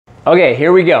Okay,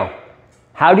 here we go.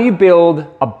 How do you build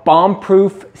a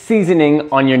bomb-proof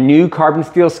seasoning on your new carbon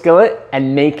steel skillet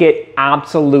and make it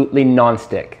absolutely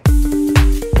non-stick?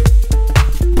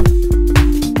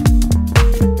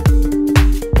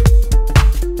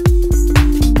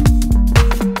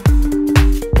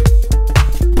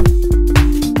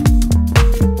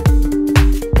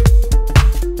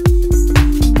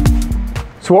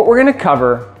 So what we're gonna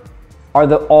cover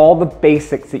are all the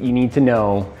basics that you need to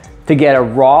know to get a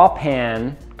raw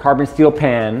pan, carbon steel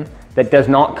pan, that does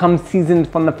not come seasoned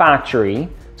from the factory,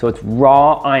 so it's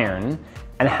raw iron,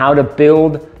 and how to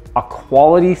build a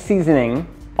quality seasoning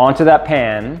onto that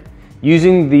pan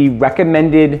using the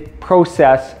recommended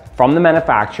process from the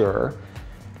manufacturer,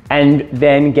 and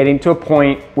then getting to a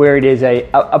point where it is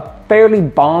a fairly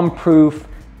bomb-proof,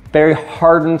 very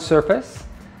hardened surface,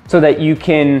 so that you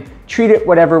can treat it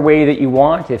whatever way that you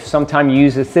want. If sometimes you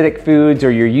use acidic foods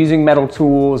or you're using metal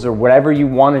tools or whatever you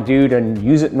want to do to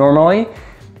use it normally.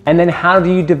 And then how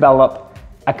do you develop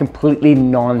a completely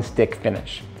non-stick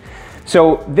finish?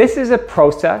 So this is a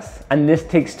process and this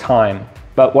takes time.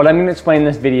 But what I'm going to explain in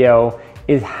this video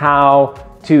is how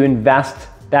to invest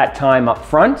that time up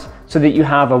front so that you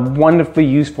have a wonderfully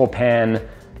useful pan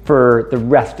for the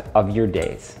rest of your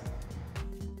days.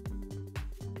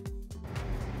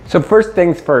 So first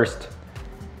things first,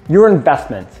 your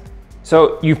investment.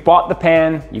 So you've bought the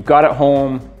pan, you've got it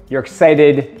home, you're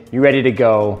excited, you're ready to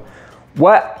go.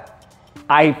 What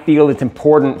I feel it's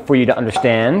important for you to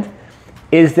understand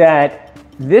is that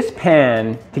this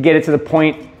pan, to get it to the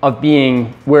point of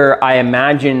being where I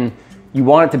imagine you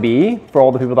want it to be, for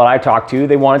all the people that I talk to,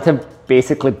 they want it to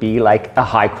basically be like a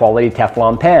high quality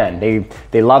Teflon pan.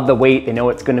 They love the weight, they know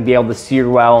it's gonna be able to sear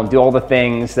well and do all the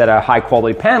things that a high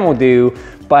quality pan will do,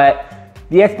 but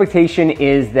the expectation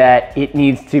is that it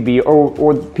needs to be,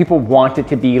 or people want it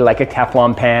to be like a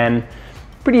Teflon pan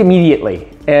pretty immediately.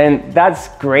 And that's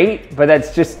great, but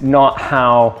that's just not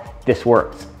how this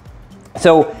works.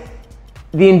 So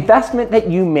the investment that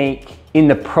you make in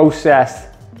the process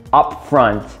up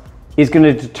front is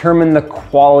gonna determine the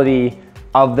quality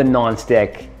of the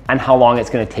non-stick and how long it's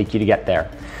gonna take you to get there.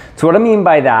 So what I mean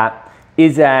by that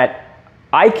is that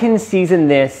I can season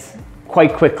this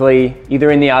quite quickly,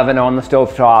 either in the oven or on the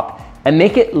stovetop, and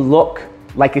make it look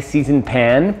like a seasoned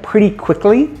pan pretty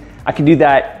quickly. I can do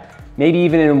that maybe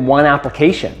even in one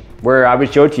application where I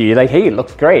would show it to you like, hey, it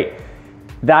looks great.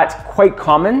 That's quite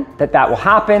common that will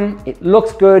happen. It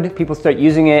looks good, people start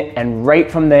using it, and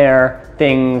right from there,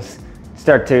 things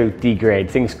start to degrade,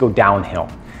 things go downhill.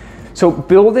 So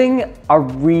building a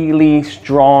really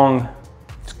strong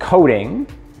coating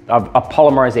of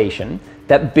polymerization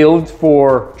that builds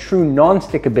for true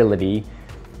non-stick ability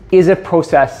is a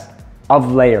process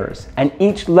of layers. And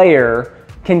each layer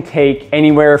can take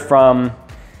anywhere from,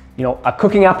 a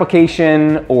cooking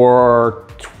application or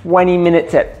 20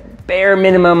 minutes at bare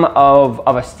minimum of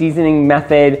a seasoning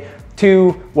method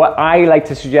to what I like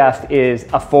to suggest is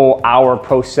a full hour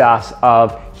process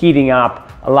of heating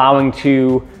up, allowing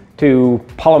to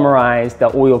polymerize,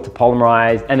 the oil to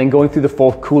polymerize, and then going through the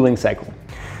full cooling cycle.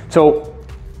 So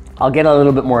I'll get a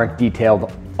little bit more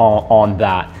detailed on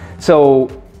that.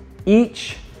 So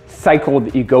each cycle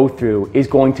that you go through is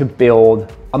going to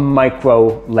build a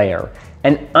micro layer.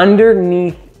 And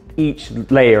underneath each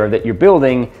layer that you're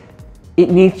building,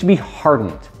 it needs to be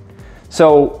hardened.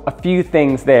 So a few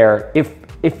things there.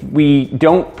 If we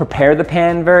don't prepare the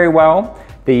pan very well,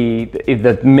 if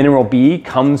the mineral B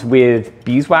comes with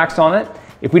beeswax on it,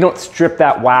 if we don't strip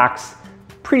that wax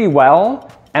pretty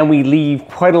well and we leave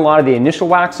quite a lot of the initial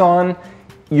wax on,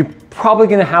 you're probably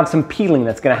gonna have some peeling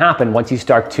that's gonna happen once you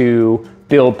start to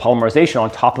build polymerization on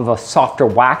top of a softer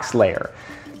wax layer.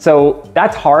 So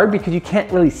that's hard because you can't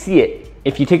really see it.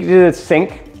 If you take it to the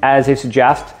sink, as they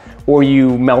suggest, or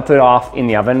you melt it off in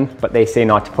the oven, but they say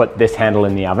not to put this handle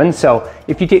in the oven. So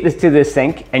if you take this to the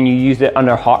sink and you use it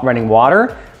under hot running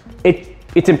water,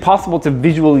 it's impossible to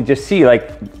visually just see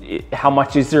like how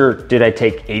much is there, did I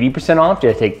take 80% off?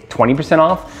 Did I take 20%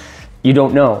 off? You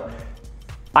don't know.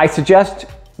 I suggest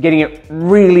getting it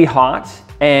really hot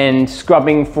and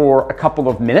scrubbing for a couple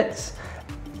of minutes.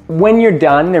 When you're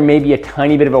done, there may be a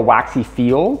tiny bit of a waxy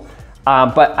feel,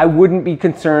 but I wouldn't be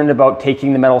concerned about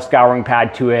taking the metal scouring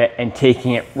pad to it and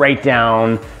taking it right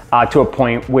down to a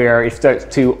point where it starts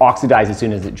to oxidize as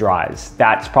soon as it dries.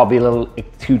 That's probably a little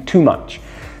too much.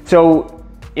 So,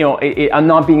 I'm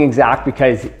not being exact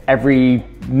because every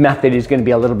method is going to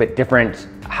be a little bit different.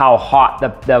 How hot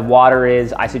the water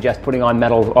is, I suggest putting on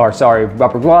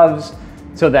rubber gloves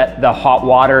so that the hot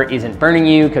water isn't burning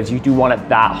you, because you do want it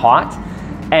that hot.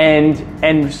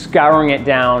 And scouring it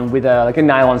down with like a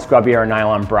nylon scrubby or a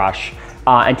nylon brush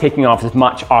and taking off as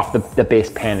much off the base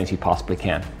pan as you possibly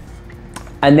can.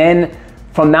 And then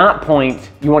from that point,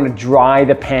 you want to dry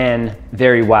the pan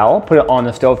very well, put it on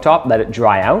the stovetop, let it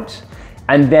dry out,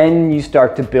 and then you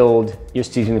start to build your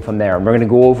seasoning from there. And we're going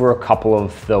to go over a couple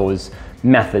of those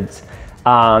methods.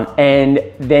 And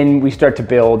then we start to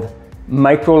build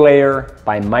micro layer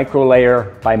by micro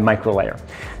layer by micro layer.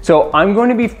 So I'm going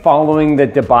to be following the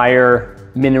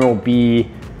DeBuyer Mineral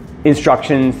B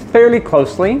instructions fairly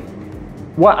closely.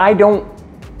 What I don't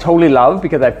totally love,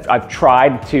 because I've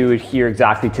tried to adhere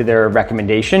exactly to their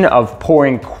recommendation of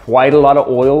pouring quite a lot of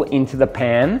oil into the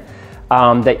pan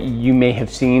that you may have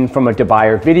seen from a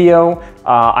DeBuyer video.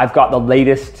 I've got the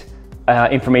latest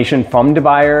information from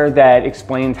DeBuyer that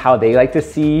explains how they like to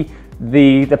see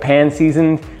the pan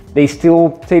seasoned. They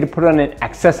still say to put on an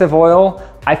excess of oil.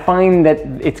 I find that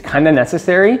it's kind of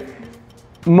necessary,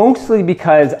 mostly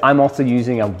because I'm also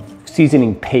using a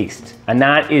seasoning paste, and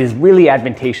that is really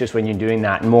advantageous when you're doing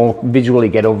that, and we'll visually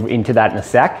get over into that in a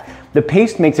sec. The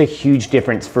paste makes a huge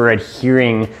difference for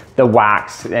adhering the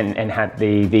wax and have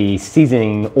the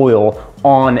seasoning oil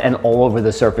on and all over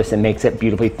the surface, and makes it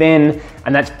beautifully thin.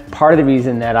 And that's part of the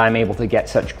reason that I'm able to get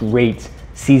such great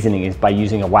seasoning, is by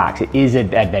using a wax. It is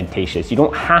advantageous. You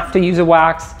don't have to use a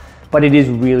wax, but it is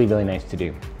really, really nice to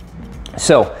do.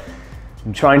 So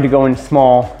I'm trying to go in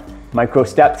small micro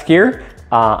steps here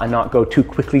and not go too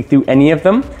quickly through any of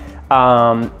them.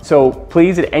 So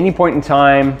please, at any point in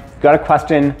time, if you've got a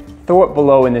question, throw it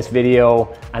below in this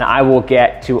video and I will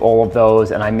get to all of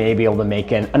those, and I may be able to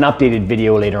make an updated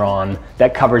video later on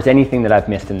that covers anything that I've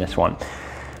missed in this one.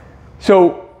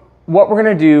 So what we're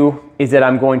gonna do is that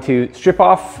I'm going to strip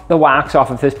off the wax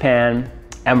off of this pan,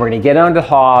 and we're gonna get onto the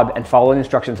hob and follow the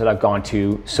instructions that I've gone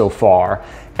to so far.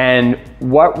 And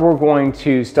what we're going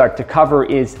to start to cover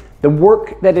is the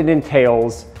work that it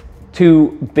entails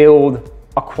to build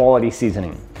a quality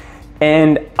seasoning.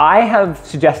 And I have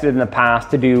suggested in the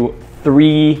past to do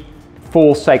 3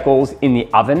 full cycles in the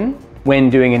oven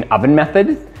when doing an oven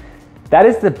method. That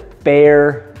is the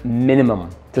bare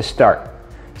minimum to start.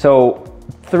 So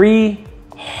 3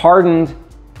 hardened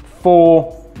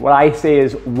full, what I say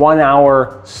is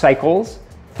 1-hour cycles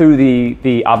through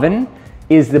the oven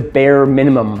is the bare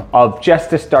minimum of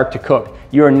just to start to cook.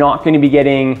 You're not going to be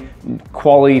getting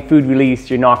quality food release.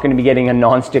 You're not going to be getting a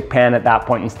non-stick pan at that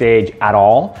point in stage at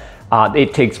all.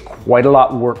 It takes quite a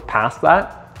lot of work past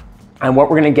that. And what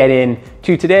we're going to get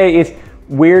into today is,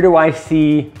 where do I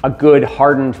see a good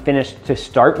hardened finish to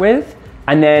start with?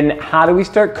 And then how do we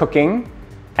start cooking?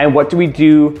 And what do we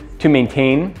do to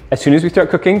maintain as soon as we start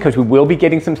cooking? Because we will be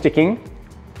getting some sticking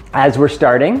as we're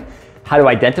starting. How to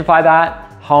identify that?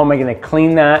 How am I going to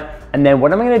clean that? And then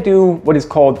what am I going to do what is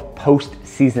called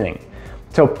post-seasoning.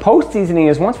 So post-seasoning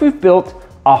is once we've built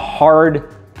a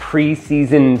hard,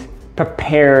 pre-seasoned,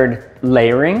 prepared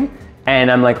layering,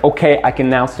 and I'm like, okay, I can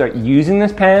now start using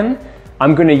this pan.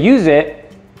 I'm going to use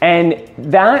it, and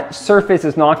that surface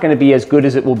is not going to be as good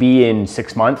as it will be in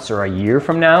 6 months or a year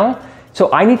from now.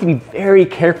 So I need to be very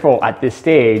careful at this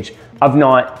stage of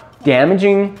not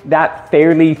damaging that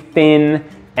fairly thin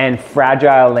and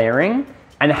fragile layering,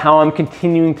 and how I'm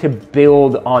continuing to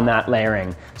build on that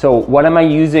layering. So what am I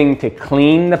using to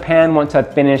clean the pan once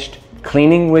I've finished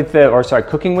cooking with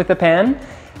the pan?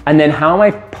 And then how am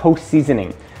I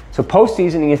post-seasoning? So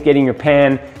post-seasoning is getting your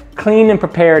pan clean and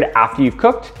prepared after you've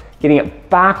cooked, getting it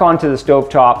back onto the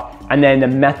stovetop, and then the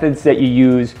methods that you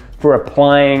use for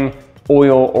applying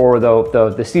oil or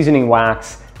the seasoning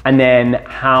wax, and then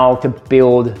how to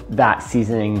build that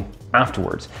seasoning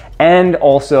afterwards. And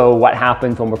also what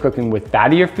happens when we're cooking with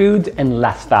fattier foods and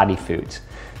less fatty foods.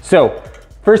 So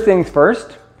first things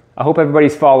first, I hope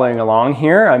everybody's following along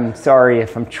here. I'm sorry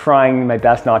if I'm trying my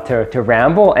best not to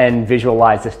ramble and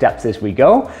visualize the steps as we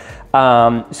go.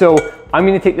 So I'm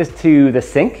going to take this to the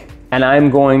sink, and I'm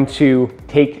going to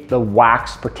take the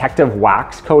wax, protective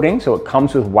wax coating. So it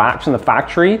comes with wax from the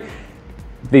factory.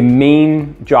 The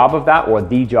main job of that, or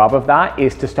the job of that,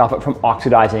 is to stop it from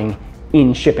oxidizing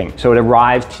in shipping. So it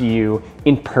arrives to you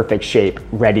in perfect shape,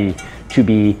 ready to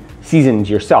be seasoned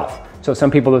yourself. So some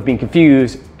people have been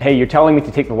confused. Hey, you're telling me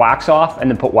to take the wax off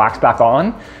and then put wax back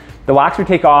on? The wax we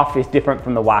take off is different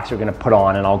from the wax we're gonna put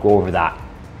on, and I'll go over that.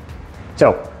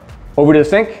 So over to the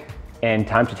sink, and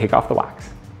time to take off the wax.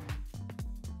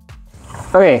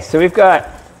 Okay, so we've got,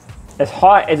 as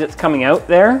hot as it's coming out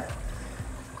there,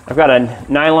 I've got a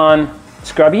nylon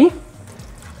scrubby,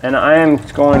 and I am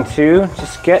going to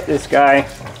just get this guy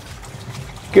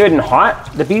good and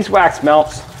hot. The beeswax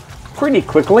melts pretty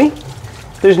quickly.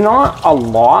 There's not a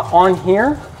lot on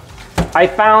here. I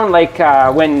found, like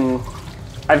when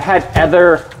I've had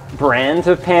other brands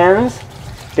of pans,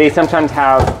 They sometimes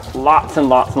have lots and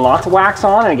lots and lots of wax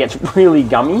on and it gets really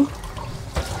gummy.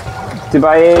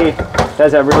 Dubai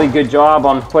does a really good job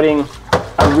on putting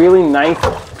a really nice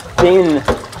thin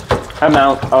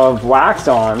amount of wax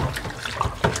on.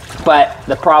 But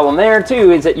the problem there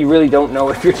too is that you really don't know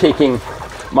if you're taking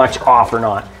much off or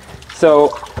not.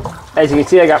 So as you can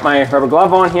see, I got my rubber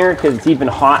glove on here because it's even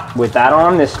hot with that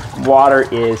on. This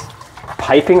water is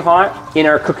piping hot. In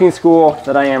our cooking school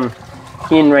that I am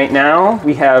in right now,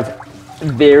 we have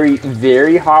very,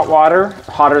 very hot water,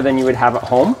 hotter than you would have at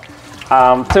home.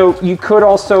 So you could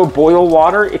also boil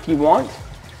water if you want.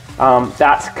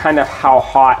 That's kind of how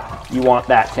hot you want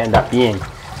that to end up being.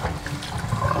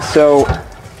 So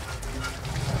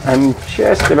I'm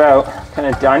just about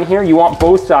kind of done here. You want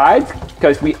both sides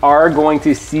because we are going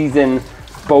to season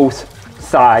both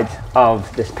sides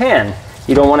of this pan.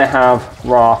 You don't want to have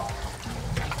raw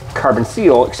carbon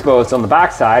steel exposed on the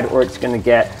backside or it's going to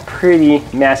get pretty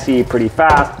messy pretty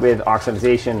fast with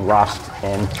oxidization, rust,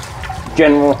 and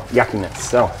general yuckiness.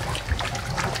 So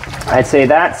I'd say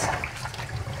that's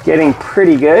getting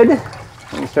pretty good.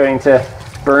 I'm starting to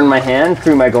burn my hand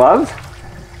through my glove.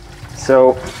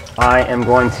 So I am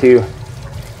going to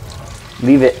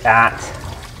leave it at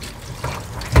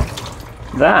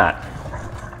that.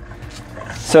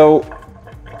 So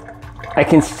I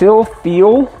can still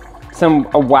feel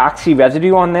a waxy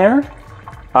residue on there,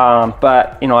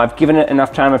 but you know, I've given it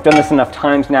enough time. I've done this enough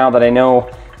times now that I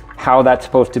know how that's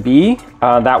supposed to be.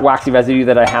 That waxy residue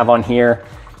that I have on here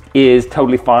is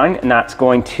totally fine, and that's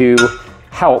going to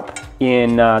help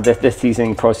in this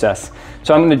seasoning process.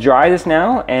 So I'm going to dry this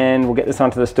now and we'll get this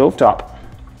onto the stovetop.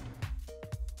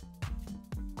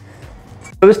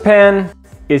 So this pan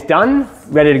is done,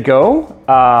 ready to go.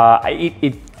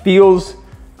 It feels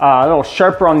a little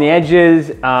sharper on the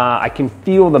edges. I can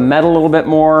feel the metal a little bit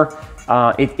more.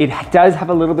 It does have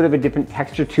a little bit of a different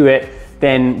texture to it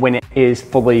than when it is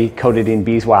fully coated in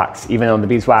beeswax. Even though the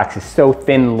beeswax is so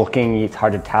thin looking, it's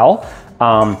hard to tell.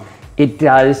 It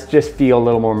does just feel a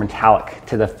little more metallic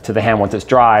to the hand once it's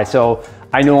dry. So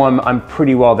I know I'm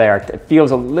pretty well there. It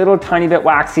feels a little tiny bit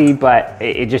waxy, but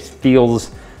it just feels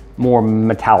more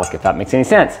metallic, if that makes any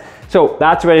sense. So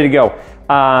that's ready to go.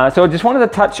 So I just wanted to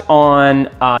touch on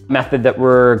method that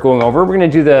we're going over. We're gonna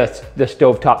do the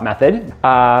stovetop method.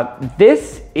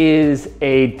 This is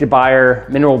a Dubai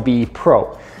Mineral B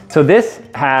Pro. So this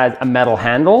has a metal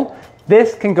handle.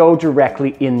 This can go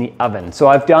directly in the oven. So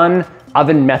I've done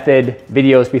oven method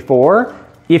videos before.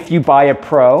 If you buy a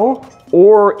Pro,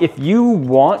 or if you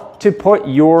want to put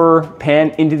your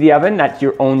pan into the oven, that's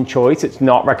your own choice. It's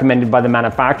not recommended by the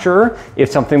manufacturer.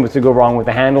 If something was to go wrong with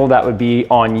the handle, that would be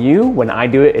on you. When I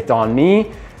do it, it's on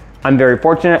me. I'm very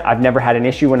fortunate. I've never had an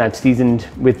issue when I've seasoned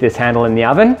with this handle in the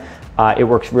oven. It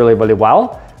works really, really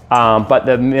well. But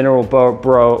the Mineral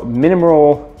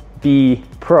B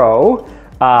Pro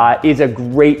is a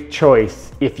great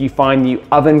choice if you find you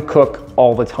oven cook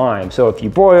all the time. So if you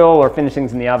broil or finish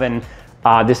things in the oven,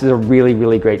 this is a really,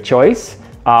 really great choice.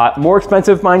 More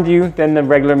expensive, mind you, than the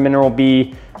regular Mineral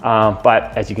B,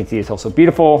 but as you can see, it's also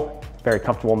beautiful, very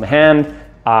comfortable in the hand,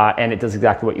 and it does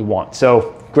exactly what you want.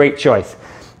 So great choice.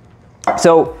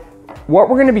 So what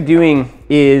we're gonna be doing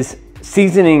is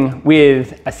seasoning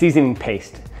with a seasoning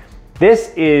paste.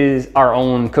 This is our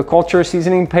own Cook Culture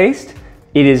seasoning paste.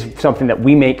 It is something that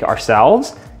we make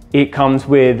ourselves. It comes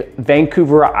with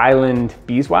Vancouver Island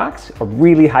beeswax, a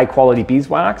really high quality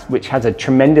beeswax, which has a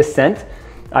tremendous scent.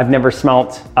 I've never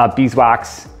smelt a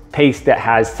beeswax paste that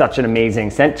has such an amazing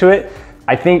scent to it.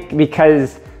 I think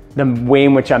because the way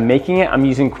in which I'm making it, I'm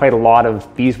using quite a lot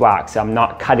of beeswax. I'm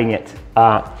not cutting it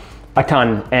a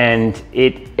ton, and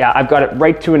I've got it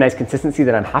right to a nice consistency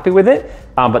that I'm happy with it,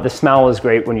 but the smell is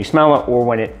great when you smell it or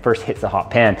when it first hits the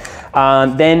hot pan.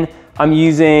 Then I'm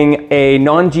using a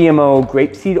non-GMO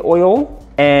grapeseed oil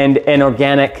and an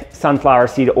organic sunflower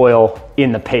seed oil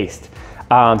in the paste.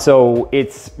 So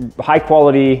it's high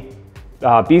quality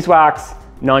beeswax,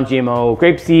 non-GMO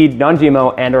grapeseed,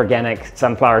 non-GMO and organic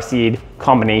sunflower seed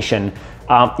combination.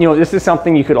 You know, this is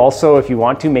something you could also, if you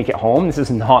want to, make at home. This is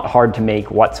not hard to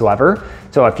make whatsoever.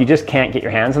 So if you just can't get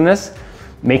your hands on this,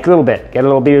 make a little bit. Get a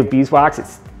little bit of beeswax.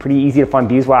 It's pretty easy to find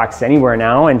beeswax anywhere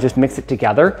now, and just mix it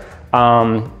together.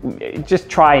 Just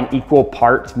try an equal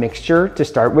parts mixture to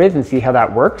start with and see how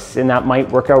that works, and that might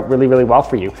work out really, really well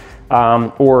for you.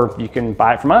 Or you can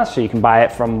buy it from us, or you can buy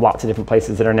it from lots of different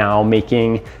places that are now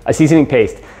making a seasoning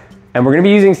paste. And we're gonna be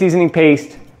using seasoning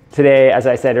paste today, as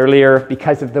I said earlier,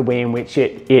 because of the way in which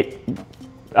it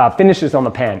finishes on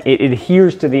the pan. It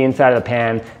adheres to the inside of the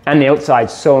pan and the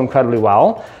outside so incredibly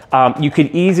well. You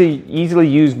could easily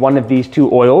use one of these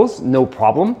two oils, no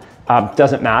problem,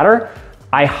 doesn't matter.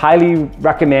 I highly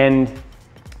recommend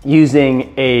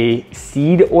using a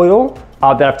seed oil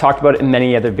that I've talked about in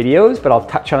many other videos, but I'll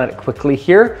touch on it quickly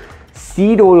here.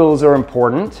 Seed oils are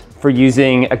important for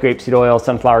using a grapeseed oil,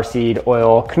 sunflower seed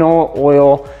oil, canola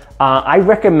oil. I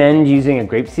recommend using a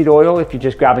grapeseed oil if you're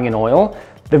just grabbing an oil.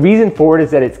 The reason for it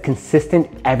is that it's consistent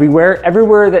everywhere.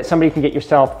 Everywhere that somebody can get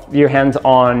your hands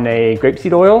on a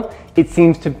grapeseed oil, it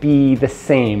seems to be the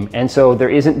same. And so there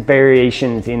isn't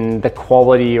variations in the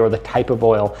quality or the type of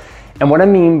oil. And what I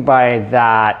mean by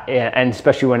that, and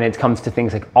especially when it comes to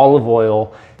things like olive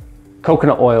oil,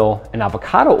 coconut oil, and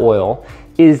avocado oil,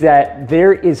 is that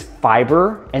there is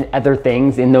fiber and other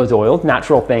things in those oils,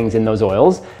 natural things in those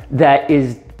oils, that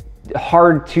is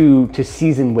hard to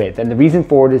season with. And the reason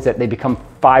for it is that they become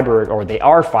fiber, or they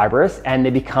are fibrous, and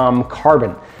they become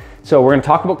carbon. So we're gonna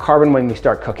talk about carbon when we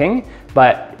start cooking,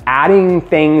 but adding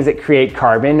things that create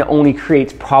carbon only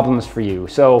creates problems for you.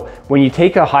 So when you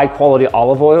take a high quality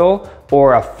olive oil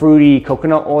or a fruity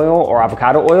coconut oil or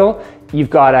avocado oil, you've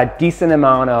got a decent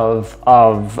amount of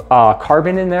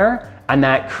carbon in there, and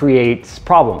that creates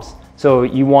problems. So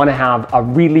you wanna have a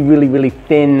really, really, really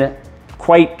thin,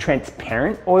 quite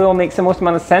transparent oil. Makes the most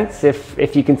amount of sense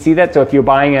if you can see that. So if you're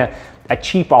buying a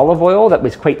cheap olive oil that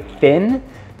was quite thin,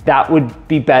 that would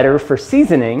be better for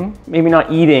seasoning, maybe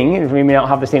not eating, maybe not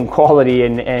have the same quality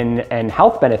and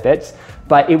health benefits,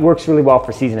 but it works really well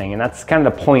for seasoning. And that's kind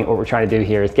of the point. What we're trying to do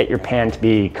here is get your pan to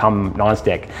become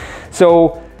nonstick.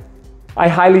 So I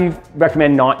highly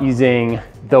recommend not using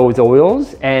those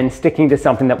oils and sticking to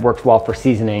something that works well for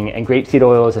seasoning. And grapeseed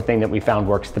oil is a thing that we found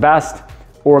works the best,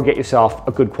 or get yourself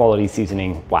a good quality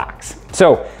seasoning wax.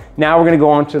 So now we're gonna go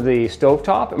on to the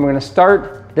stovetop, and we're gonna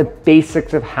start the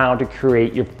basics of how to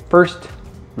create your first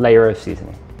layer of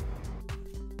seasoning.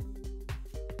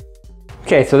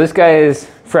 Okay, so this guy is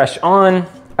fresh on.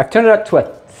 I've turned it up to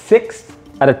a 6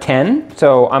 out of 10.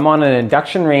 So I'm on an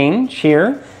induction range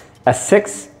here, a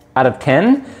 6 out of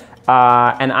 10.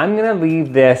 And I'm gonna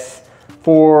leave this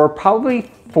for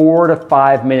probably 4 to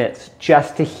 5 minutes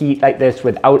just to heat like this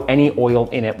without any oil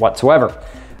in it whatsoever.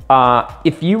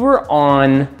 If you were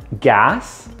on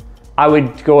gas, I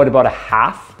would go at about a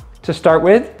half to start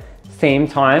with. Same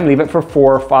time, leave it for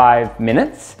 4 or 5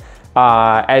 minutes.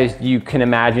 As you can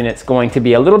imagine, it's going to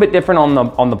be a little bit different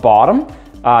on the bottom.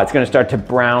 It's gonna start to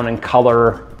brown and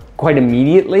color quite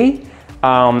immediately.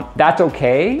 That's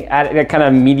okay at a kind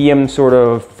of medium sort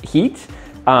of heat.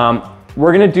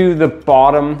 We're gonna do the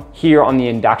bottom here on the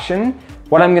induction.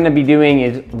 What I'm gonna be doing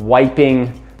is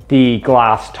wiping the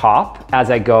glass top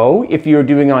as I go. If you're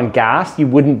doing on gas, you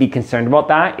wouldn't be concerned about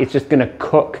that. It's just gonna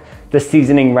cook the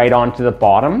seasoning right onto the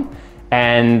bottom,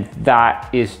 and that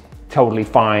is totally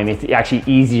fine. It's actually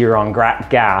easier on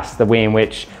gas, the way in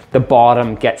which the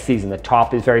bottom gets seasoned. The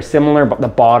top is very similar, but the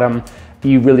bottom,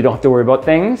 you really don't have to worry about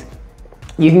things.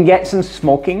 You can get some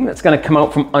smoking that's gonna come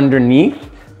out from underneath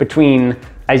between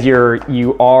as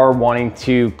you are wanting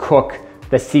to cook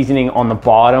the seasoning on the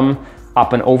bottom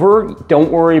up and over. Don't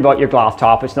worry about your glass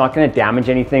top. It's not gonna damage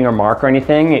anything or mark or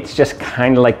anything. It's just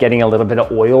kind of like getting a little bit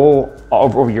of oil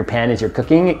over your pan as you're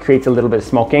cooking. It creates a little bit of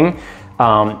smoking.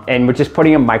 And we're just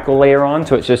putting a micro layer on,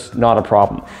 so it's just not a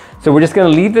problem. So we're just gonna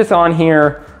leave this on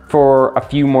here for a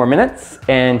few more minutes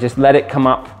and just let it come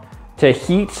up to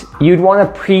heat. You'd wanna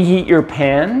preheat your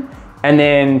pan and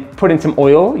then put in some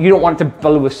oil. You don't want it to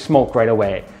fill with smoke right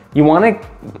away. You wanna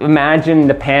imagine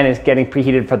the pan is getting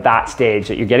preheated for that stage,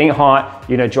 that you're getting it hot,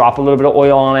 you're gonna drop a little bit of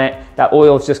oil on it. That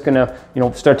oil is just gonna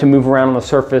start to move around on the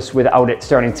surface without it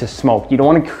starting to smoke. You don't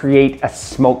wanna create a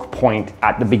smoke point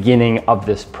at the beginning of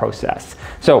this process.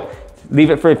 So leave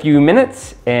it for a few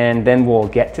minutes and then we'll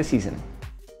get to season.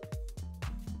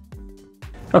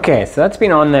 Okay, so that's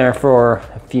been on there for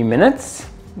a few minutes.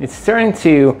 It's starting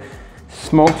to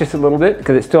smoke just a little bit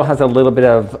because it still has a little bit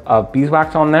of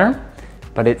beeswax on there,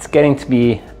 but it's getting to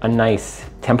be a nice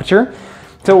temperature.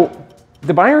 So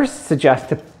the buyers suggest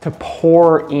to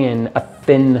pour in a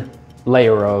thin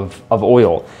layer of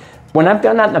oil. When I've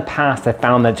done that in the past, I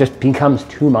found that just becomes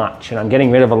too much and I'm getting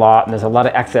rid of a lot and there's a lot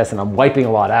of excess and I'm wiping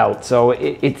a lot out. So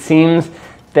it seems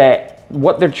that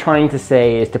what they're trying to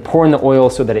say is to pour in the oil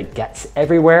so that it gets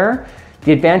everywhere.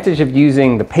 The advantage of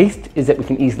using the paste is that we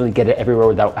can easily get it everywhere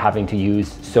without having to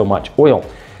use so much oil.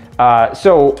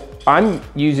 So I'm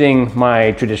using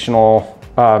my traditional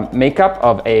makeup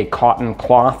of a cotton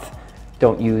cloth.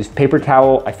 Don't use paper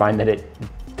towel. I find that it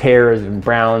tears and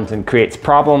browns and creates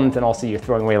problems, and also you're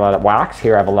throwing away a lot of wax.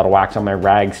 Here I have a lot of wax on my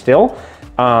rag still.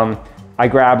 I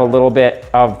grab a little bit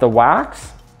of the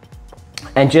wax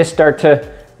and just start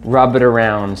to rub it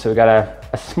around. So we got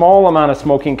a small amount of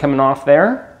smoking coming off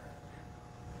there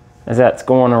as that's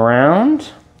going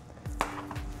around.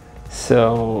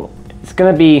 So it's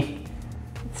gonna be,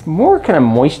 it's more kind of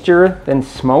moisture than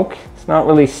smoke. It's not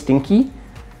really stinky,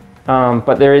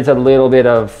 but there is a little bit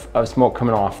of smoke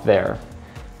coming off there.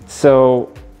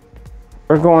 So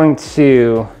we're going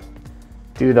to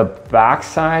do the back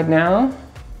side now.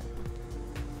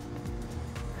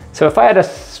 So if I had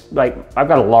I've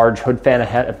got a large hood fan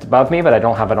above me, but I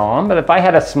don't have it on. But if I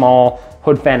had a small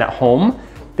hood fan at home,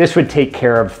 this would take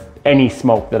care of any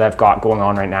smoke that I've got going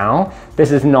on right now.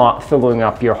 This is not filling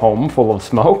up your home full of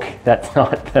smoke. That's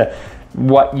not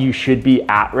what you should be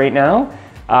at right now.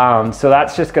 So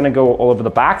that's just gonna go all over the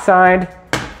back side.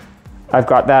 I've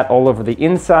got that all over the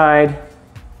inside.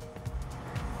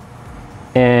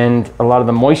 And a lot of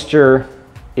the moisture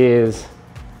is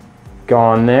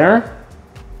gone there.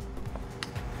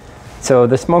 So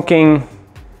the smoking,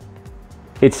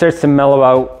 it starts to mellow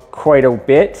out quite a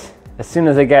bit. As soon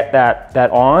as I get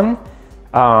that on,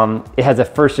 it has a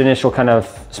first initial kind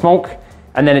of smoke,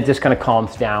 and then it just kind of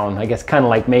calms down. I guess kind of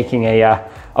like making a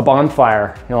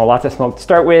bonfire. You know, lots of smoke to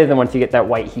start with, and once you get that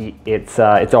white heat, it's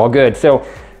all good. So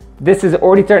this is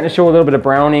already starting to show a little bit of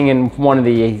browning in one of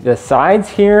the sides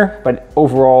here, but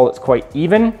overall it's quite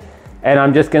even. And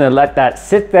I'm just gonna let that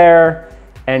sit there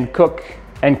and cook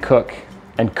and cook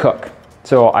and cook.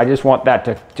 So I just want that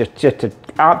to just to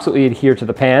absolutely adhere to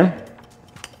the pan.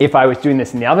 If I was doing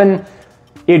this in the oven,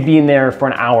 it'd be in there for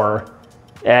an hour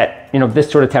at, you know,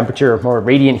 this sort of temperature, more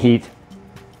radiant heat,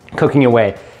 cooking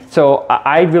away. So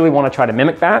I really want to try to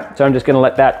mimic that. So I'm just going to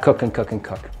let that cook and cook and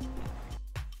cook.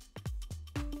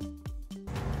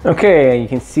 Okay, you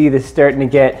can see this starting to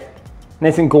get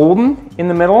nice and golden in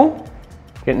the middle,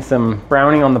 getting some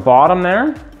browning on the bottom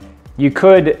there. You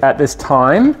could, at this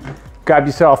time, grab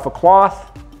yourself a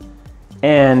cloth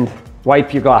and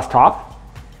wipe your glass top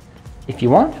if you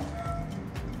want.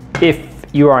 If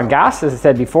you are on gas, as I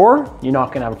said before, you're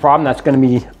not gonna have a problem. That's gonna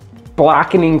be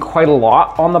blackening quite a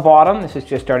lot on the bottom. This is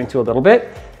just starting to a little bit,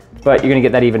 but you're gonna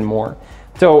get that even more.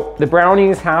 So the browning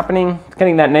is happening, it's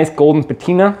getting that nice golden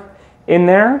patina in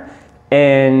there.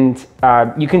 And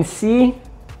you can see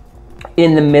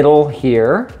in the middle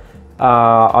here,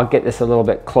 I'll get this a little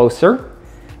bit closer.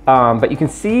 But you can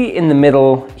see in the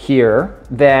middle here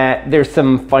that there's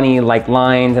some funny like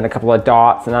lines and a couple of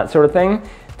dots and that sort of thing.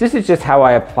 This is just how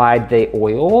I applied the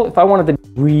oil. If I wanted to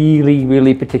be really,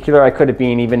 really particular, I could have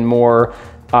been even more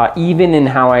even in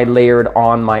how I layered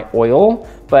on my oil,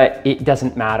 but it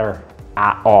doesn't matter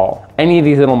at all. Any of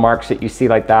these little marks that you see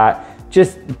like that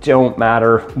just don't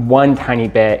matter one tiny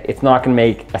bit. It's not gonna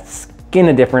make a skin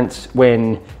of difference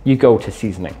when you go to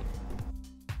seasoning.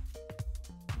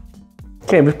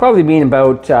 Okay, we've probably been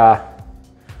about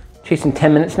chasing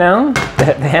 10 minutes now.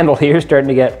 The handle here is starting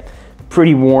to get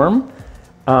pretty warm.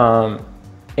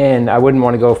 And I wouldn't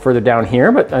want to go further down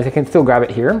here, but I can still grab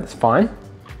it here, that's fine.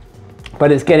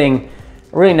 But it's getting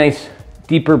a really nice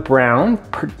deeper brown,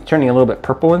 turning a little bit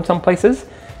purple in some places.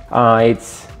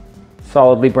 It's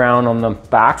solidly brown on the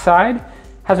back side.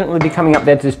 Hasn't really been coming up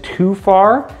the edges too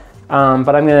far,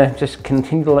 but I'm gonna just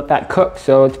continue to let that cook.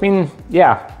 So it's been,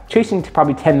 yeah, chasing to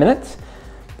probably 10 minutes.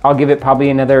 I'll give it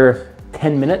probably another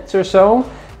 10 minutes or so,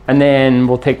 and then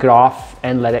we'll take it off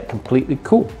and let it completely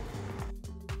cool.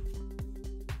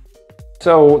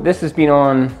 So this has been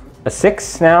on a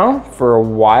 6 now for a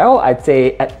while. I'd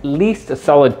say at least a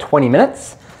solid 20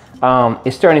 minutes.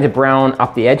 It's starting to brown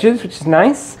up the edges, which is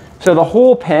nice. So the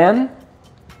whole pan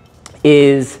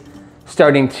is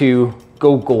starting to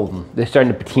go golden. They're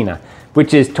starting to patina,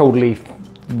 which is totally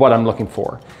what I'm looking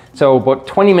for. So about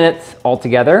 20 minutes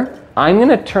altogether. I'm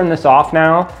gonna turn this off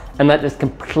now and let this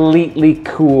completely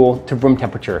cool to room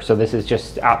temperature. So this is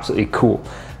just absolutely cool.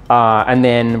 And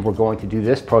then we're going to do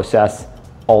this process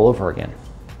all over again.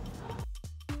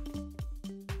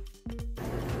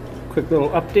 Quick little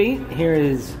update. Here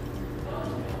is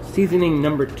seasoning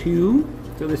number 2.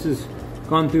 So this has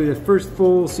gone through the first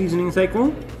full seasoning cycle.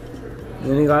 And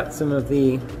then we got some of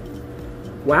the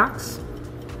wax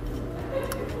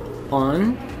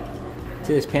on to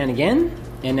this pan again.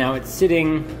 And now it's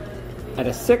sitting at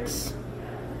a 6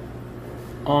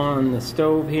 on the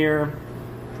stove here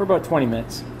for about 20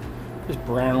 minutes, just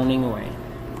browning away.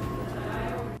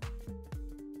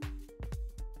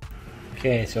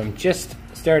 Okay, so I'm just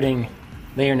starting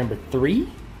layer number 3.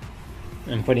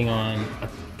 I'm putting on a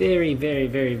very, very,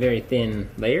 very, very thin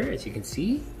layer, as you can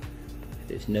see.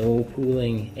 There's no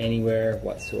pooling anywhere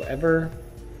whatsoever.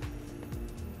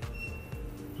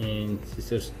 And it's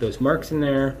just those marks in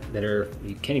there that are,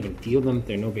 you can't even feel them,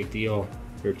 they're no big deal.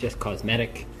 They're just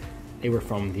cosmetic. They were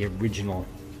from the original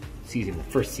seasoning, the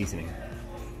first seasoning.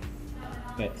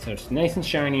 But so it's nice and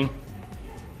shiny.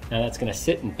 Now that's gonna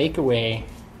sit and bake away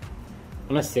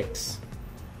on a 6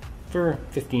 for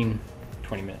 15,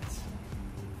 20 minutes.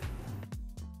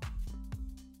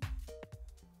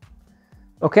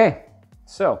 Okay,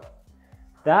 so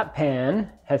that pan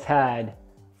has had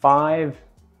 5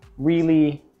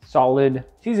 really solid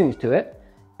seasonings to it,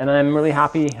 and I'm really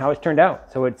happy how it's turned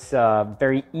out. So it's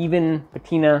very even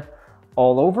patina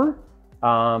all over,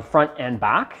 front and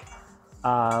back.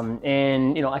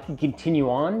 And you know, I can continue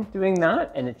on doing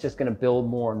that, and it's just gonna build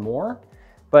more and more.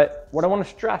 But what I wanna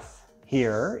stress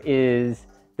here is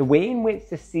the way in which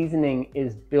the seasoning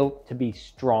is built to be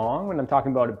strong, when I'm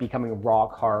talking about it becoming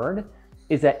rock hard,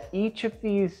 is that each of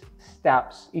these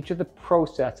steps, each of the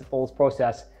bowls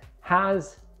process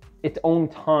has its own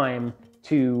time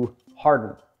to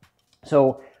harden.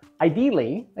 So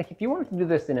ideally, like if you wanted to do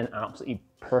this in an absolutely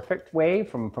perfect way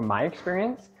from my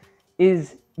experience,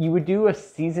 is you would do a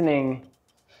seasoning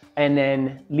and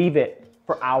then leave it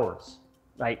for hours,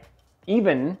 right?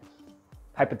 Even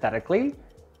hypothetically,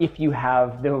 if you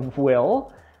have the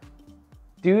will,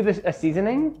 do a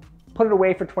seasoning, put it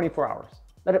away for 24 hours.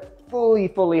 Let it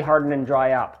fully harden and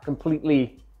dry up,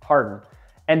 completely harden,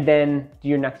 and then do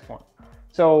your next one.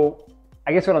 So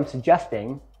I guess what I'm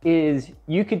suggesting is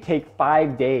you could take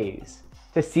 5 days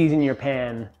to season your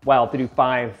pan well, to do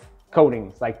 5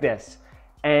 coatings like this.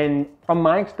 And from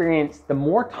my experience, the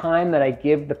more time that I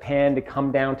give the pan to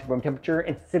come down to room temperature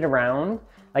and sit around,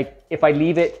 like if I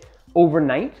leave it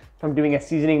overnight from doing a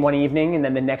seasoning one evening and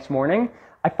then the next morning,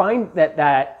 I find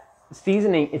that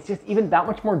seasoning is just even that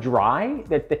much more dry,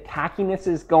 that the tackiness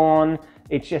is gone.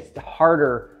 It's just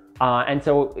harder. And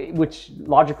so, which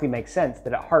logically makes sense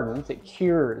that it hardens, it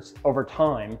cures over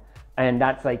time. And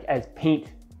that's like as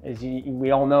paint, as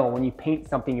we all know, when you paint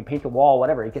something, you paint a wall,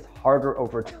 whatever, it gets harder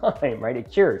over time, right? It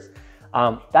cures.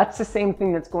 That's the same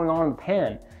thing that's going on in the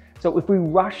pan. So if we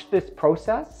rush this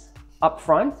process up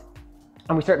front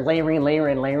and we start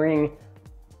layering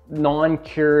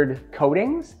non-cured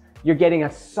coatings, you're getting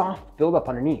a soft buildup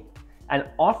underneath. And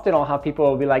often I'll have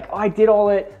people be like, oh, I did all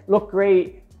it, looked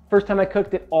great. First time I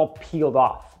cooked it, all peeled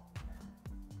off.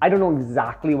 I don't know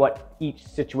exactly what each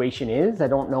situation is. I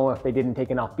don't know if they didn't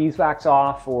take enough beeswax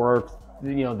off, or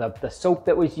you know, the soap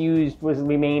that was used was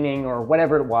remaining, or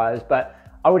whatever it was. But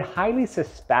I would highly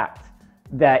suspect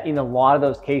that in a lot of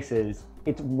those cases,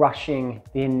 it's rushing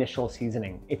the initial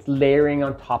seasoning. It's layering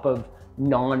on top of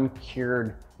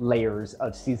non-cured layers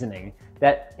of seasoning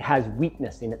that has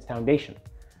weakness in its foundation.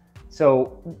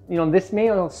 So, you know, this may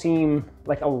all seem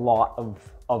like a lot of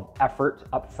effort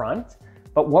up front,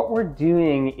 but what we're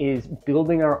doing is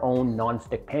building our own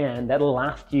non-stick pan that'll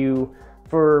last you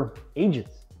for ages.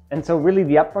 And so really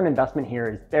the upfront investment here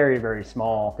is very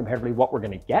small comparatively what we're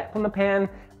gonna get from the pan,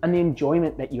 and the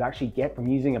enjoyment that you actually get from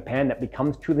using a pan that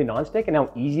becomes truly non-stick, and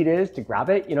how easy it is to grab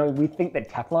it. You know, we think that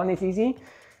Teflon is easy.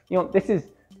 You know, this is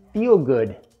feel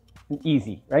good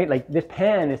easy, right? Like this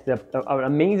pan is an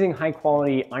amazing high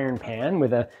quality iron pan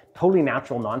with a totally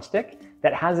natural non-stick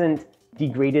that hasn't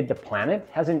degraded the planet,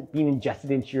 hasn't been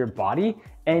ingested into your body,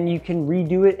 and you can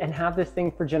redo it and have this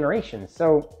thing for generations.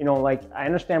 So, you know, like I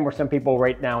understand where some people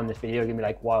right now in this video are gonna be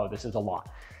like, wow, this is a lot.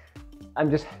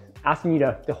 I'm just asking you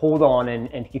to hold on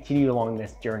and to continue along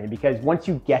this journey, because once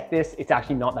you get this, it's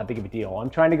actually not that big of a deal. I'm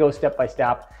trying to go step by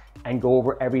step and go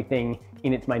over everything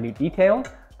in its minute detail.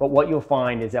 But what you'll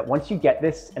find is that once you get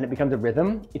this and it becomes a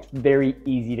rhythm, it's very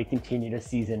easy to continue to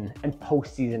season and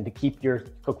post-season to keep your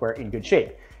cookware in good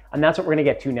shape. And that's what we're gonna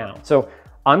get to now. So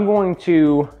I'm going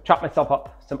to chop myself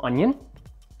up some onion.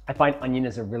 I find onion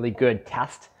is a really good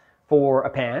test for a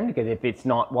pan, because if it's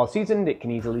not well seasoned, it can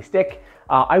easily stick.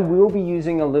 I will be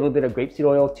using a little bit of grapeseed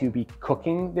oil to be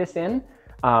cooking this in.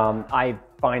 I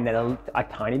find that a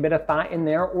tiny bit of fat in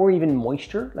there, or even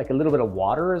moisture, like a little bit of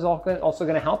water, is also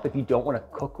going to help. If you don't want to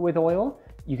cook with oil,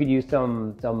 you could use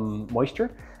some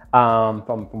moisture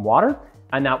from water,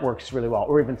 and that works really well.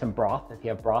 Or even some broth. If you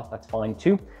have broth, that's fine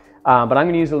too. But I'm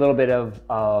going to use a little bit of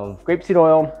grapeseed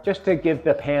oil just to give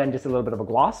the pan just a little bit of a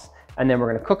gloss. And then we're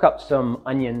going to cook up some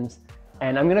onions,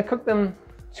 and I'm going to cook them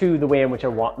to the way in which I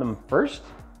want them first,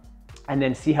 and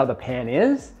then see how the pan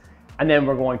is. And then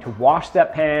we're going to wash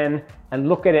that pan and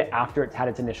look at it after it's had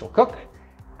its initial cook.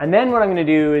 And then what I'm gonna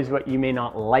do is what you may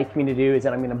not like me to do, is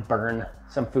that I'm gonna burn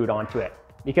some food onto it,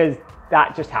 because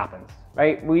that just happens,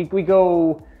 right? We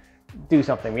go do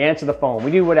something, we answer the phone,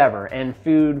 we do whatever, and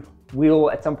food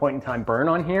will at some point in time burn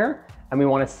on here, and we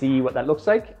wanna see what that looks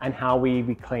like and how we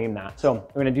reclaim that. So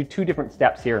we're gonna do 2 different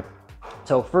steps here.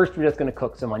 So first, we're just gonna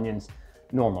cook some onions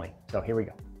normally. So here we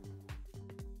go.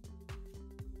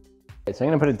 Okay, so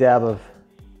I'm gonna put a dab of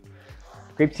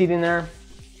grapeseed in there,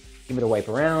 give it a wipe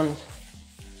around,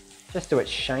 just so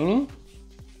it's shiny.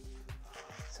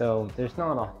 So So there's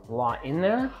not a lot in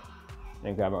there. I'm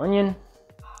gonna grab an onion.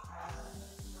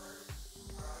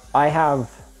 I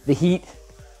have the heat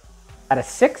at a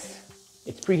 6.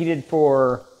 It's preheated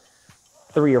for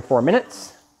 3 or 4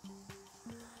 minutes.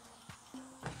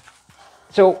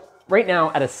 So right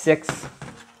now at a 6,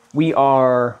 we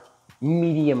are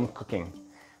medium cooking.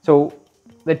 So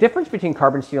the difference between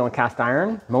carbon steel and cast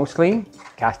iron, mostly,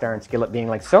 cast iron skillet being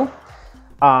like so,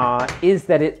 is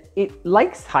that it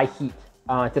likes high heat.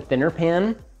 It's a thinner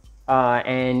pan,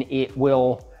 and it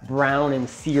will brown and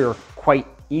sear quite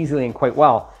easily and quite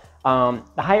well.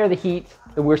 The higher the heat,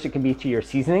 the worse it can be to your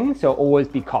seasoning. So always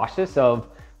be cautious of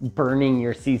burning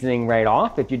your seasoning right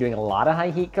off if you're doing a lot of high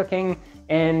heat cooking.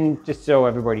 And just so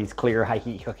everybody's clear, high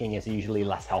heat cooking is usually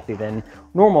less healthy than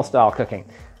normal style cooking.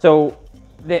 So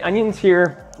the onions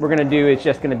here, we're gonna do is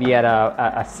just gonna be at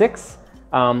a 6.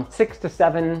 6 to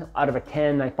 7 out of a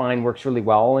 10 I find works really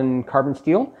well in carbon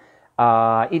steel.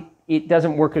 It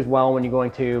doesn't work as well when you're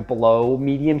going to below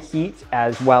medium heat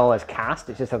as well as cast.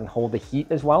 It just doesn't hold the heat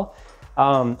as well.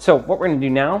 So what we're gonna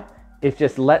do now is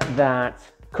just let that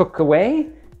cook away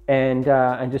and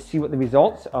just see what the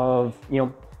results of,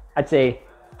 I'd say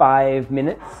 5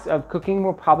 minutes of cooking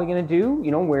we're probably gonna do,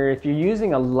 where if you're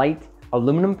using a light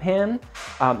aluminum pan,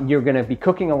 you're gonna be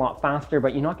cooking a lot faster,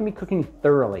 but you're not gonna be cooking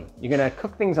thoroughly. You're gonna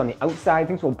cook things on the outside,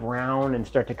 things will brown and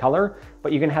start to color,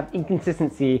 but you're gonna have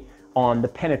inconsistency on the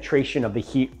penetration of the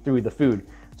heat through the food.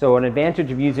 So an advantage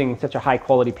of using such a high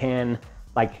quality pan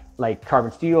like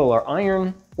carbon steel or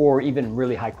iron, or even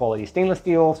really high quality stainless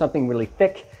steel, something really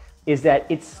thick, is that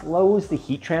it slows the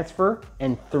heat transfer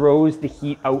and throws the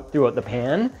heat out throughout the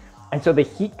pan. And so the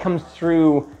heat comes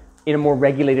through in a more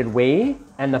regulated way,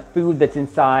 and the food that's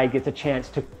inside gets a chance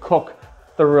to cook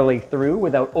thoroughly through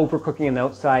without overcooking on the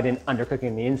outside and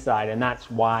undercooking the inside. And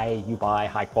that's why you buy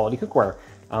high quality cookware.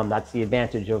 That's the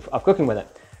advantage of cooking with it.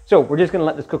 So we're just gonna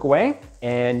let this cook away,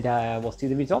 and we'll see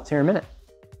the results here in a minute.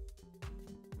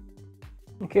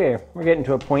 Okay, we're getting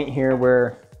to a point here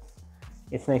where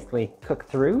it's nicely cooked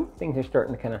through. Things are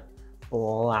starting to kind of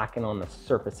blacken on the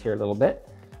surface here a little bit,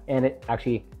 and it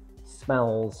actually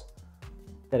smells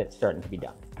that it's starting to be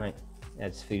done, right?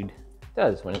 As food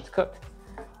does when it's cooked.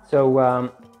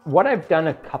 So what I've done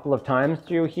a couple of times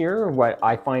through here, what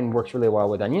I find works really well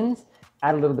with onions,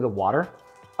 add a little bit of water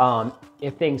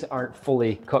if things aren't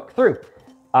fully cooked through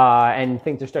and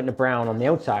things are starting to brown on the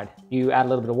outside. You add a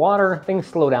little bit of water, things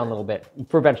slow down a little bit.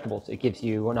 For vegetables, it gives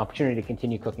you an opportunity to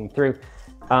continue cooking through.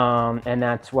 And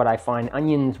that's what I find.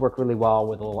 Onions work really well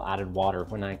with a little added water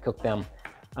when I cook them.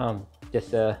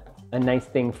 Just a nice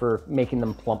thing for making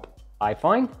them plump, I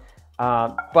find.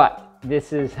 But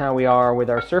this is how we are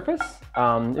with our surface.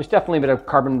 There's definitely a bit of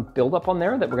carbon buildup on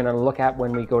there that we're gonna look at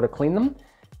when we go to clean them.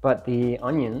 But the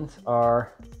onions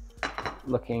are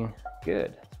looking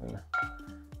good. So I'm gonna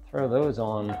throw those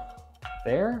on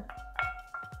there.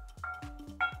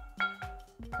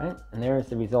 Right, and there's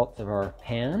the results of our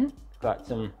pan. Got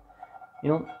some,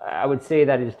 I would say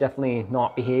that is definitely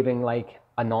not behaving like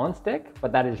a non-stick,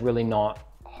 but that is really not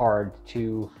hard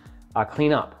to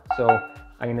clean up. So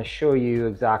I'm gonna show you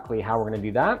exactly how we're gonna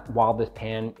do that while this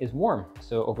pan is warm.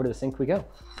 So over to the sink we go.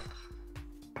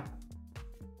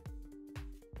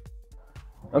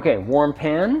 Okay, warm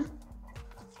pan.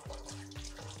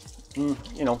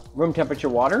 Room temperature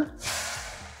water.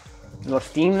 A little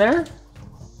steam there. And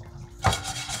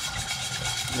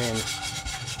then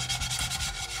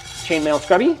chainmail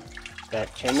scrubby.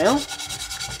 That chainmail.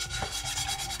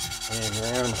 And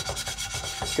around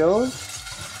it goes.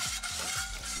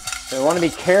 So I want to be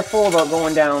careful about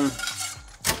going down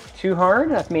too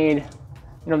hard. I've made,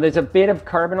 there's a bit of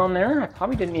carbon on there. I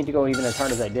probably didn't need to go even as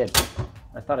hard as I did.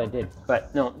 I thought I did,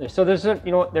 but no. So there's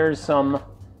there's some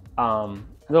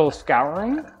little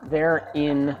scouring there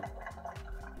in,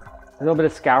 a little bit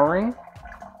of scouring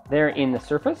there in the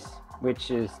surface,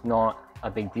 which is not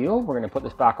a big deal. We're gonna put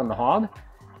this back on the hob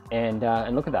and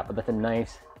look at that, but that's a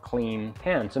nice clean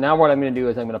pan. So now what I'm gonna do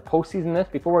is I'm gonna post-season this.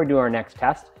 Before we do our next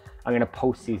test, I'm gonna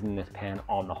post-season this pan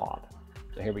on the hob.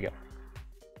 So here we go.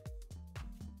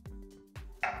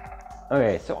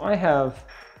 Okay, so I have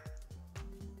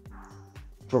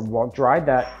dried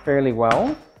that fairly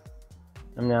well.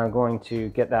 I'm now going to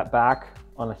get that back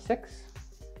on a 6.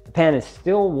 The pan is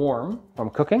still warm from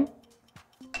cooking.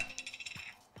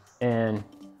 And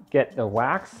get the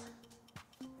wax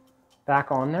back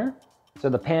on there. So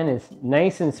the pan is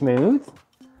nice and smooth.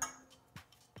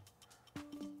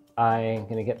 I'm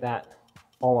gonna get that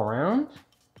all around.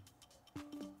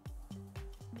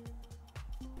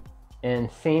 And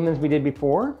same as we did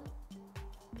before,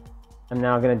 I'm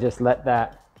now gonna just let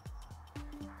that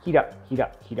heat up, heat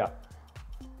up, heat up.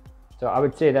 So I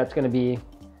would say that's gonna be,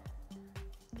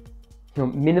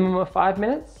 minimum of 5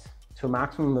 minutes to a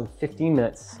maximum of 15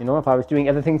 minutes. If I was doing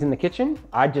other things in the kitchen,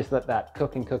 I'd just let that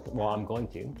cook and cook. Well, I'm going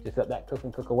to just let that cook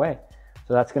and cook away.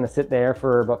 So that's gonna sit there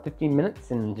for about 15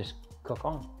 minutes and just cook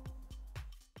on.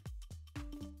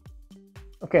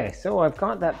 Okay, so I've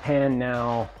got that pan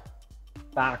now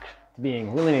back to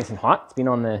being really nice and hot. It's been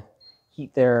on the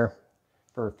heat there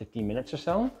for 15 minutes or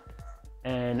so.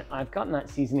 And I've gotten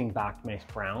that seasoning back nice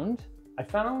browned. I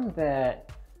found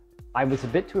that I was a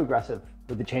bit too aggressive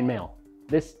with the chainmail.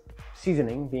 This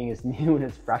seasoning, being as new and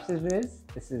as fresh as it is,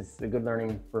 this is a good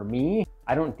learning for me.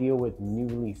 I don't deal with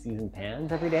newly seasoned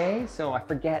pans every day, so I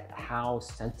forget how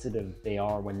sensitive they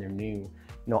are when they're new.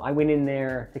 I went in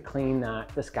there to clean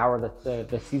that, to scour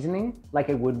the seasoning, like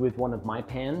I would with one of my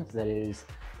pans that is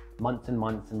months and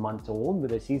months and months old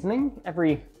with a seasoning.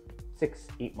 Every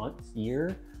 6-8 months,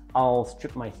 year, I'll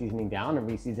strip my seasoning down and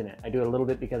re-season it. I do it a little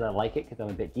bit because I like it, because I'm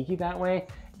a bit geeky that way,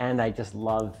 and I just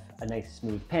love a nice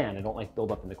smooth pan. I don't like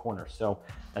build up in the corners, so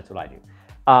that's what I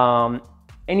do.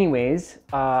 Anyways,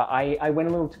 I went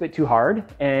a little bit too hard,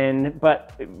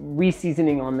 but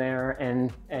re-seasoning on there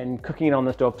and cooking it on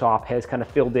the stovetop has kind of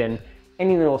filled in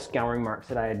any little scouring marks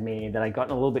that I had made, that I'd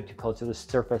gotten a little bit too close to the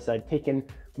surface. I'd taken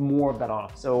more of that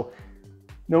off. So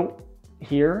note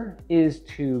here is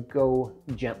to go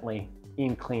gently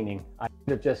in cleaning. I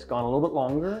would have just gone a little bit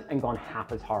longer and gone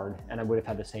half as hard, and I would have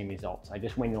had the same results. I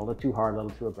just went a little too hard, a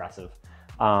little too aggressive,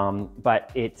 but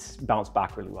it's bounced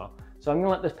back really well. So I'm gonna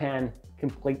let this pan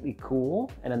completely cool,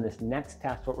 and then this next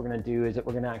test, what we're gonna do is that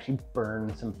we're gonna actually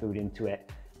burn some food into it.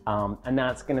 And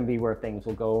that's gonna be where things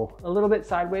will go a little bit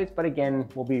sideways, but again,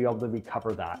 we'll be able to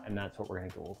recover that, and that's what we're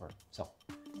gonna go over. So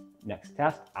next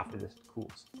test after this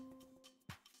cools.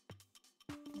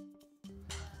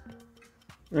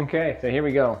 Okay, so here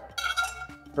we go.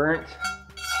 Burnt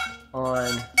on,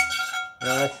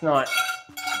 that's not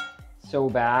so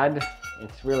bad.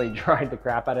 It's really dried the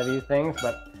crap out of these things,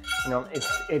 but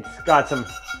it's got some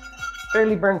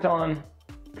fairly burnt on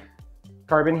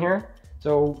carbon here.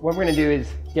 So what we're gonna do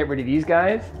is get rid of these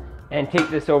guys and take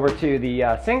this over to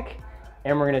the sink,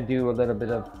 and we're gonna do a little bit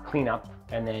of cleanup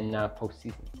and then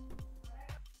post-season.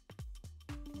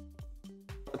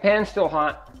 The pan's still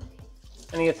hot.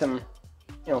 I'm gonna get some,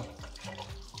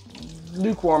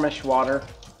 lukewarmish water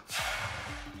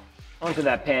onto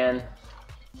that pan.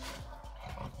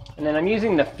 And then I'm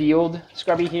using the field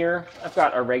scrubby here. I've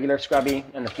got a regular scrubby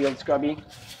and the field scrubby.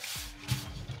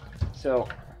 So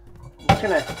I'm just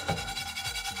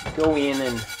gonna go in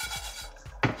and,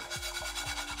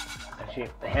 actually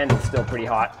the hand is still pretty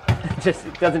hot.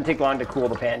 It doesn't take long to cool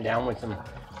the pan down with some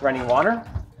running water.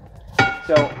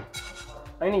 So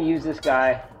I'm gonna use this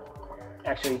guy.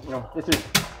 Actually, this is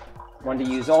one to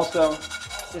use also.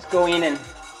 Just go in and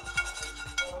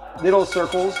little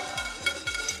circles.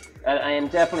 I am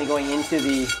definitely going into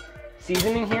the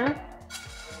seasoning here,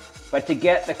 but to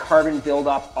get the carbon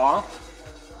buildup off,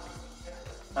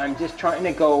 I'm just trying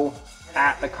to go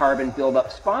at the carbon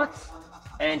buildup spots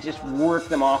and just work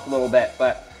them off a little bit.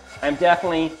 But I'm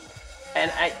definitely,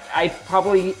 and I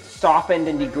probably softened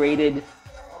and degraded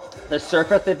the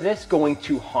surface of this going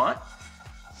too hot.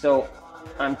 So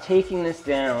I'm taking this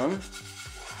down,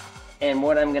 and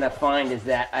what I'm gonna find is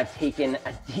that I've taken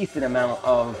a decent amount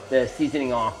of the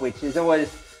seasoning off, which is always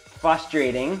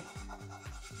frustrating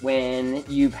when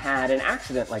you've had an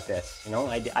accident like this.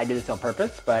 I did this on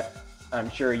purpose, but I'm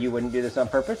sure you wouldn't do this on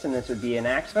purpose, and this would be an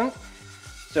accident.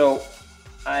 So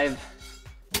I've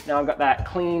now got that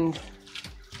cleaned,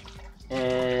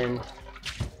 and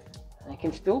I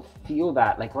can still feel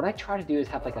that. Like, what I try to do is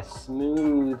have like a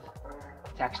smooth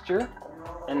texture,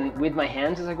 and with my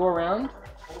hands as I go around,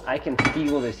 I can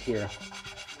feel this here.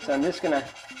 So I'm just gonna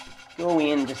go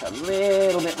in just a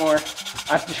little bit more.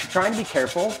 I'm just trying to be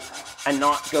careful and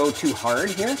not go too hard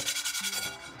here,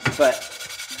 but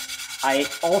I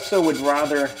also would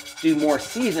rather do more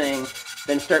seasoning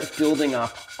than start building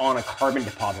up on a carbon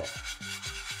deposit,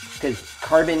 because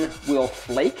carbon will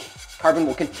flake, carbon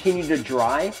will continue to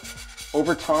dry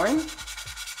over time,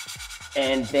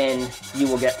 and then you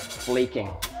will get flaking.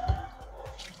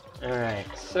 All right,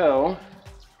 so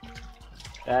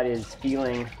that is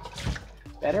feeling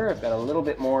better. I've got a little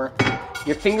bit more.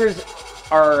 Your fingers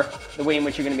are the way in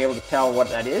which you're gonna be able to tell what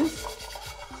that is.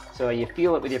 So you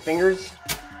feel it with your fingers.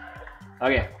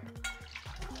 Okay,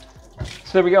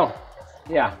 so there we go.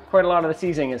 Yeah, quite a lot of the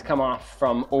seasoning has come off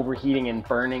from overheating and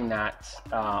burning that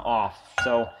off.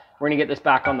 So we're gonna get this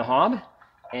back on the hob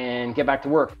and get back to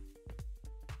work.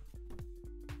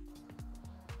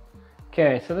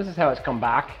 Okay, so this is how it's come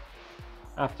back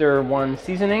after one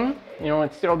seasoning.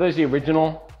 It's still, there's the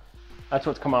original That's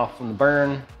what's come off from the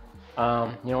burn.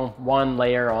 You know, one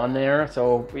layer on there.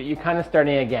 So you're kind of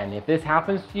starting again. If this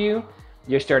happens to you,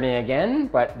 you're starting again,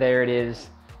 but there it is.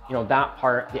 You know, that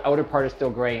part, the outer part is still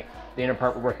great. The inner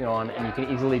part we're working on, and you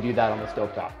can easily do that on the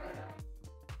stovetop.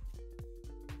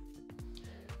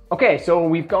 Okay, so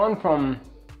we've gone from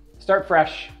start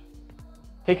fresh,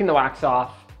 taking the wax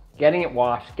off, getting it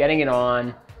washed, getting it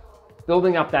on,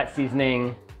 building up that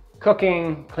seasoning,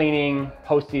 cooking, cleaning,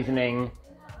 post-seasoning,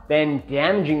 then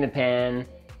damaging the pan,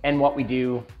 and what we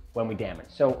do when we damage.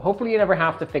 So hopefully you never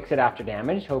have to fix it after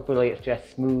damage. Hopefully it's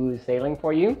just smooth sailing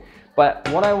for you. But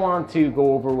what I want to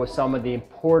go over was some of the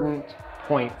important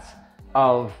points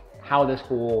of how this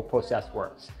whole process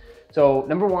works. So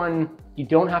number one, you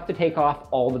don't have to take off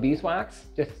all the beeswax,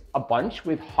 just a bunch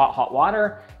with hot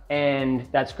water, and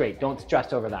that's great. Don't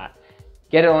stress over that.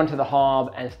 Get it onto the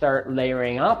hob and start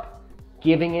layering up,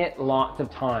 giving it lots of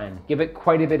time. Give it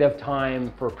quite a bit of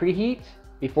time for preheat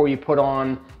before you put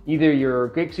on either your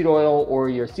grapeseed oil or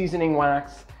your seasoning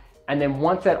wax. And then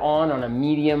once that's on a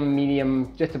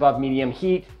medium, just above medium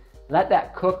heat, let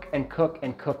that cook and cook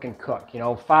and cook and cook. You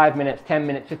know, 5 minutes, 10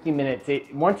 minutes, 15 minutes.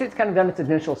 Once it's kind of done its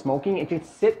initial smoking, it should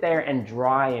sit there and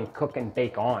dry and cook and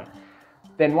bake on.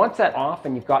 Then once that's off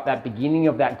and you've got that beginning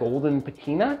of that golden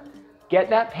patina, get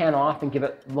that pan off and give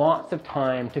it lots of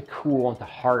time to cool and to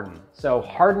harden. So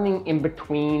hardening in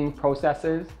between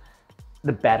processes,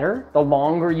 the better. The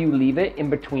longer you leave it in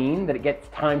between, that it gets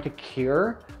time to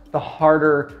cure, the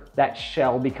harder that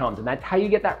shell becomes. And that's how you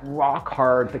get that rock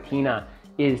hard patina,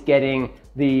 is getting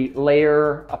the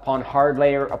layer upon hard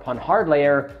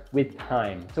layer with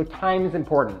time. So time is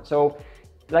important. So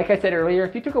like I said earlier,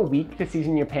 if you took a week to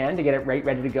season your pan to get it right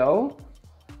ready to go,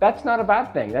 that's not a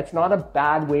bad thing. That's not a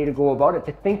bad way to go about it,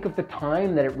 to think of the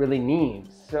time that it really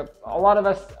needs. So a lot of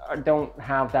us don't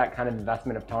have that kind of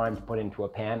investment of time to put into a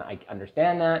pan. I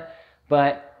understand that,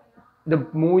 but the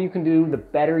more you can do, the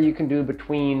better you can do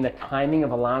between the timing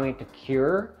of allowing it to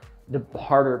cure, the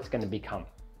harder it's going to become.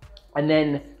 And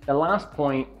then the last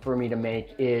point for me to make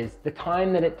is the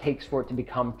time that it takes for it to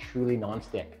become truly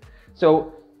nonstick.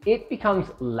 So it becomes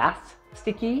less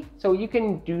sticky, so you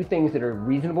can do things that are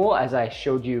reasonable, as I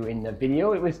showed you in the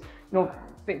video. It was, you know,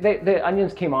 the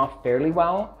onions came off fairly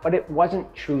well, but it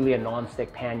wasn't truly a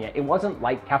non-stick pan yet. It wasn't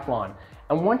like Teflon.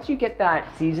 And once you get that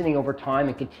seasoning over time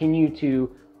and continue to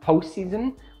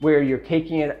post-season, where you're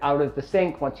taking it out of the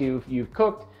sink once you've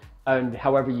cooked, and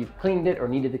however you've cleaned it or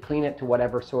needed to clean it to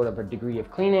whatever sort of a degree of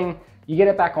cleaning, you get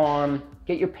it back on,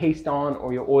 get your paste on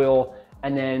or your oil,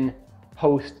 and then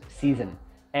post-season.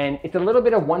 And it's a little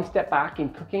bit of one step back in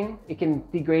cooking. It can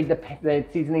degrade the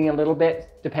seasoning a little bit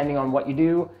depending on what you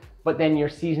do, but then your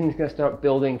seasoning is going to start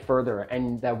building further.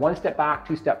 And that one step back,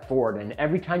 two step forward. And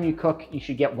every time you cook, you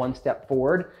should get one step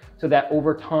forward, so that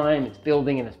over time it's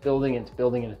building and it's building and it's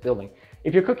building and it's building.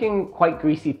 If you're cooking quite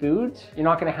greasy foods, you're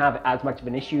not going to have as much of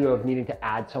an issue of needing to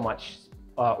add so much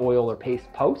oil or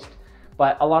paste post.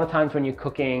 But a lot of times when you're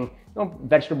cooking, you know,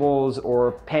 vegetables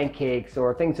or pancakes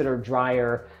or things that are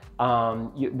drier,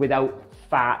 without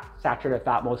fat, saturated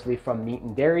fat mostly from meat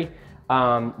and dairy,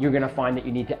 you're gonna find that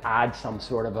you need to add some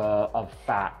sort of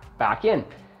fat back in.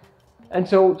 And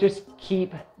so just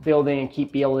keep building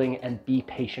and be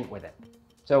patient with it.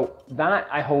 So that,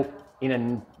 I hope, in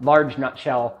a large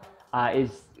nutshell,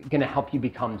 is gonna help you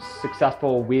become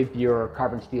successful with your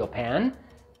carbon steel pan.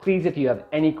 Please, if you have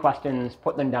any questions,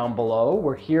 put them down below.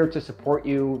 We're here to support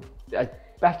you as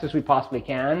best as we possibly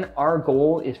can. Our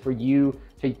goal is for you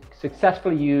to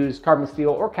successfully use carbon steel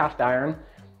or cast iron,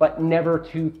 but never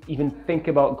to even think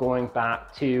about going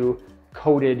back to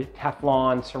coated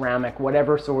Teflon, ceramic,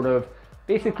 whatever sort of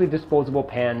basically disposable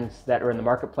pans that are in the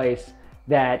marketplace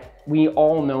that we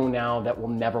all know now that will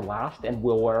never last and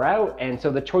will wear out. And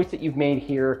so the choice that you've made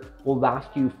here will last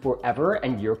you forever,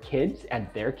 and your kids and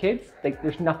their kids. Like,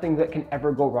 there's nothing that can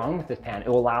ever go wrong with this pan. It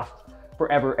will last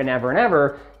forever and ever and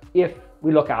ever if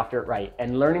we look after it right.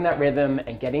 And learning that rhythm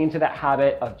and getting into that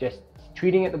habit of just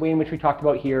treating it the way in which we talked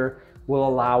about here will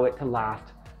allow it to last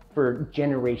for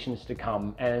generations to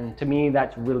come. And to me,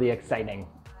 that's really exciting.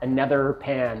 Another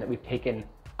pan that we've taken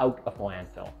out of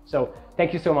landfill. So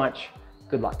thank you so much.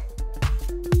 Good luck.